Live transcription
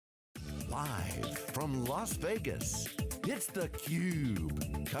Live from Las Vegas, it's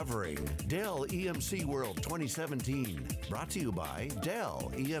theCUBE, covering Dell EMC World 2017. Brought to you by Dell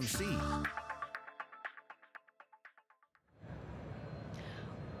EMC.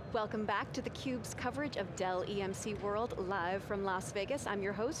 Welcome back to theCUBE's coverage of Dell EMC World, live from Las Vegas. I'm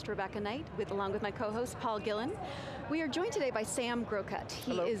your host, Rebecca Knight, along with my co-host, Paul Gillen. We are joined today by Sam Grocott.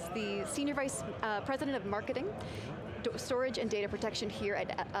 He Hello. is the Senior Vice President of Marketing, Storage and Data Protection here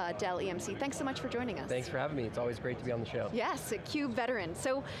at Dell EMC. Thanks so much for joining us. Thanks for having me. It's always great to be on the show. Yes, a CUBE veteran.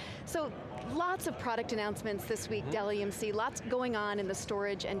 So lots of product announcements this week, Dell EMC, lots going on in the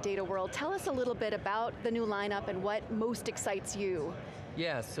storage and data world. Tell us a little bit about the new lineup and what most excites you.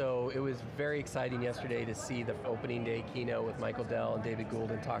 Yeah, so it was very exciting yesterday to see the opening day keynote with Michael Dell and David Gould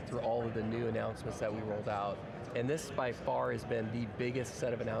and talk through all of the new announcements that we rolled out. And this by far has been the biggest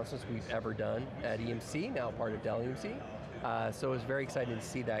set of announcements we've ever done at EMC, now part of Dell EMC. So it was very exciting to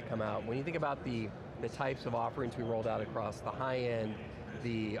see that come out. When you think about the types of offerings we rolled out across the high end,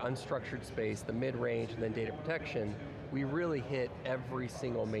 the unstructured space, the mid-range, and then data protection, we really hit every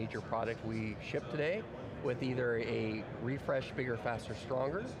single major product we ship today with either a refresh, bigger, faster,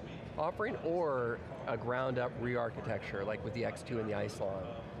 stronger offering, or a ground up re-architecture, like with the X2 and the Isilon.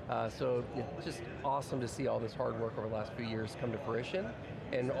 So it's just awesome to see all this hard work over the last few years come to fruition,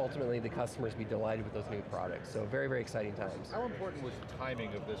 and ultimately the customers be delighted with those new products. So very, very exciting times. How important was the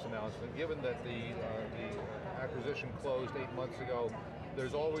timing of this announcement, given that the acquisition closed 8 months ago?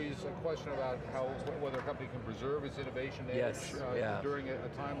 There's always a question about whether a company can preserve its innovation edge during a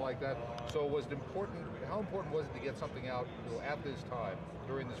time like that. So how important was it to get something out at this time,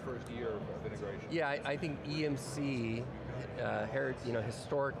 during this first year of integration? Yeah, I think EMC,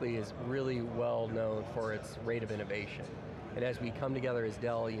 historically is really well known for its rate of innovation. And as we come together as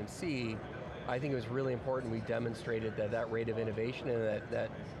Dell EMC, I think it was really important we demonstrated that rate of innovation and that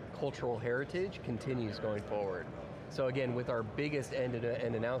cultural heritage continues going forward. So again, with our biggest end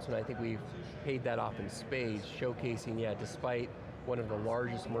announcement, I think we've paid that off in spades, showcasing, despite one of the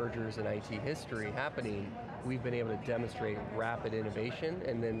largest mergers in IT history happening, we've been able to demonstrate rapid innovation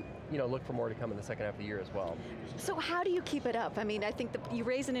and then look for more to come in the second half of the year as well. So how do you keep it up? I mean, I think you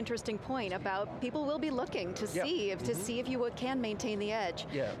raise an interesting point about people will be looking to see if you can maintain the edge.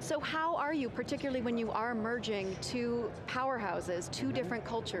 Yeah. So how are you, particularly when you are merging two powerhouses, two different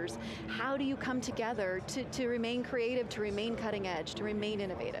cultures, how do you come together to remain creative, to remain cutting edge, to remain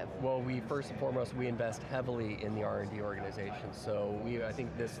innovative? Well, first and foremost, we invest heavily in the R&D organization. So I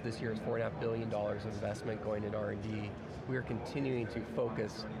think this year is $4.5 billion of investment going in R&D. We are continuing to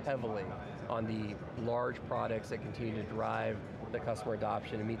focus heavily on the large products that continue to drive the customer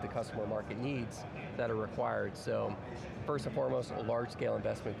adoption and meet the customer market needs that are required. So first and foremost, a large scale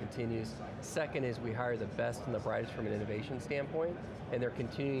investment continues. Second is we hire the best and the brightest from an innovation standpoint, and they're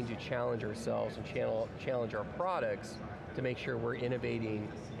continuing to challenge ourselves and challenge our products to make sure we're innovating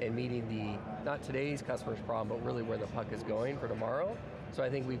and meeting not today's customer's problem, but really where the puck is going for tomorrow. So I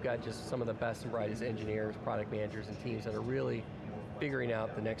think we've got just some of the best and brightest engineers, product managers, and teams that are really figuring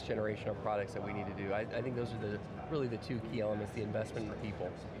out the next generation of products that we need to do. I think those are really the two key elements, the investment in the people.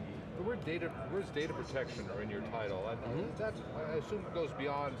 The word where's data protection in your title? And that, I assume, goes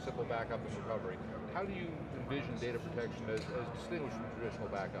beyond simple backup and recovery. How do you envision data protection as distinguished from traditional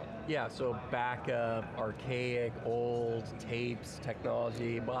backup? Yeah, so backup, archaic, old, tapes,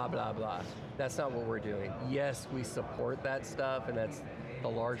 technology, blah, blah, blah. That's not what we're doing. Yes, we support that stuff, and that's the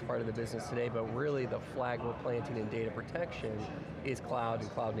large part of the business today, but really the flag we're planting in data protection is cloud and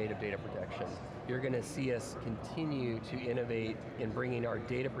cloud native data protection. You're going to see us continue to innovate in bringing our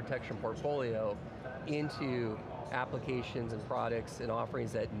data protection portfolio into applications and products and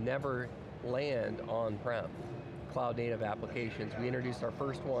offerings that never land on-prem. Cloud native applications. We introduced our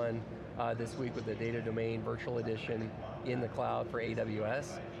first one this week with the Data Domain Virtual Edition in the cloud for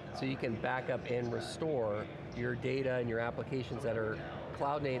AWS. So you can back up and restore your data and your applications that are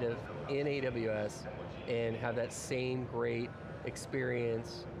cloud native in AWS and have that same great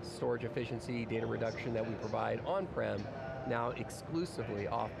experience, storage efficiency, data reduction that we provide on-prem, now exclusively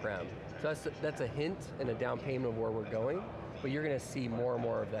off-prem. So that's a hint and a down payment of where we're going, but you're going to see more and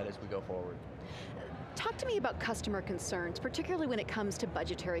more of that as we go forward. Talk to me about customer concerns, particularly when it comes to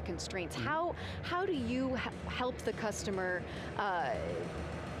budgetary constraints. How do you help the customer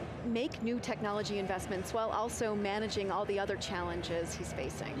make new technology investments while also managing all the other challenges he's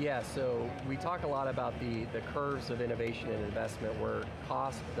facing? Yeah, so we talk a lot about the curves of innovation and investment where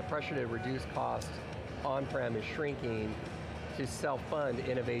the pressure to reduce costs on-prem is shrinking to self-fund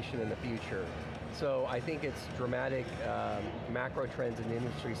innovation in the future. So I think it's dramatic macro trends in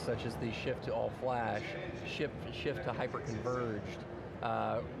industries such as the shift to all flash, shift to hyper-converged,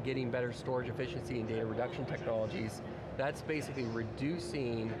 getting better storage efficiency and data reduction technologies, that's basically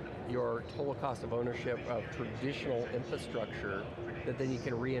reducing your total cost of ownership of traditional infrastructure that then you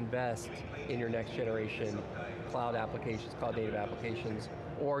can reinvest in your next generation cloud applications, cloud native applications,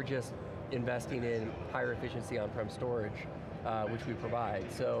 or just investing in higher efficiency on-prem storage, which we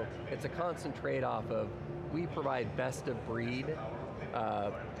provide. So it's a constant trade-off of, we provide best of breed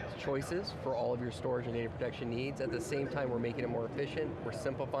choices for all of your storage and data protection needs. At the same time, we're making it more efficient, we're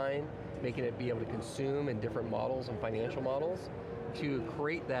simplifying, making it be able to consume in different models and financial models to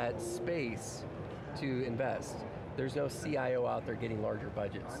create that space to invest. There's no CIO out there getting larger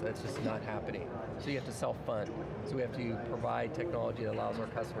budgets. That's just not happening. So you have to self-fund. So we have to provide technology that allows our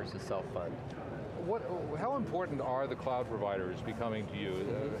customers to self-fund. How important are the cloud providers becoming to you?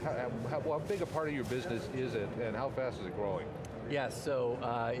 How big a part of your business is it, and how fast is it growing? Yeah, so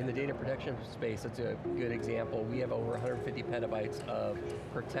in the data protection space, it's a good example. We have over 150 petabytes of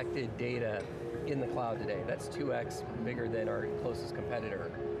protected data in the cloud today. That's 2x bigger than our closest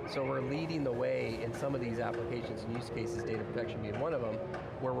competitor. So we're leading the way in some of these applications and use cases, data protection being one of them,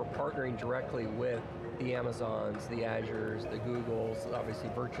 where we're partnering directly with the Amazons, the Azures, the Googles, obviously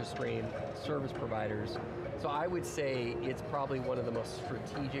VirtuStream, service providers. So I would say it's probably one of the most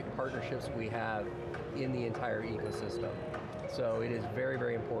strategic partnerships we have in the entire ecosystem. So it is very,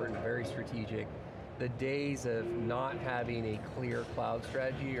 very important, very strategic. The days of not having a clear cloud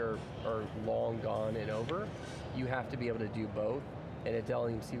strategy are long gone and over. You have to be able to do both. And at Dell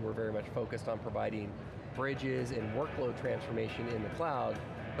EMC, we're very much focused on providing bridges and workload transformation in the cloud,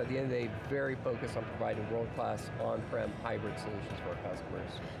 but at the end of the day, very focused on providing world-class on-prem hybrid solutions for our customers.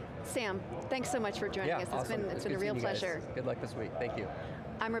 Sam, thanks so much for joining us. Awesome. It's been a real pleasure. Good luck this week, thank you.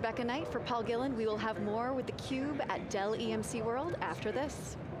 I'm Rebecca Knight for Paul Gillen. We will have more with theCUBE at Dell EMC World after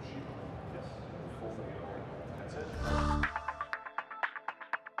this.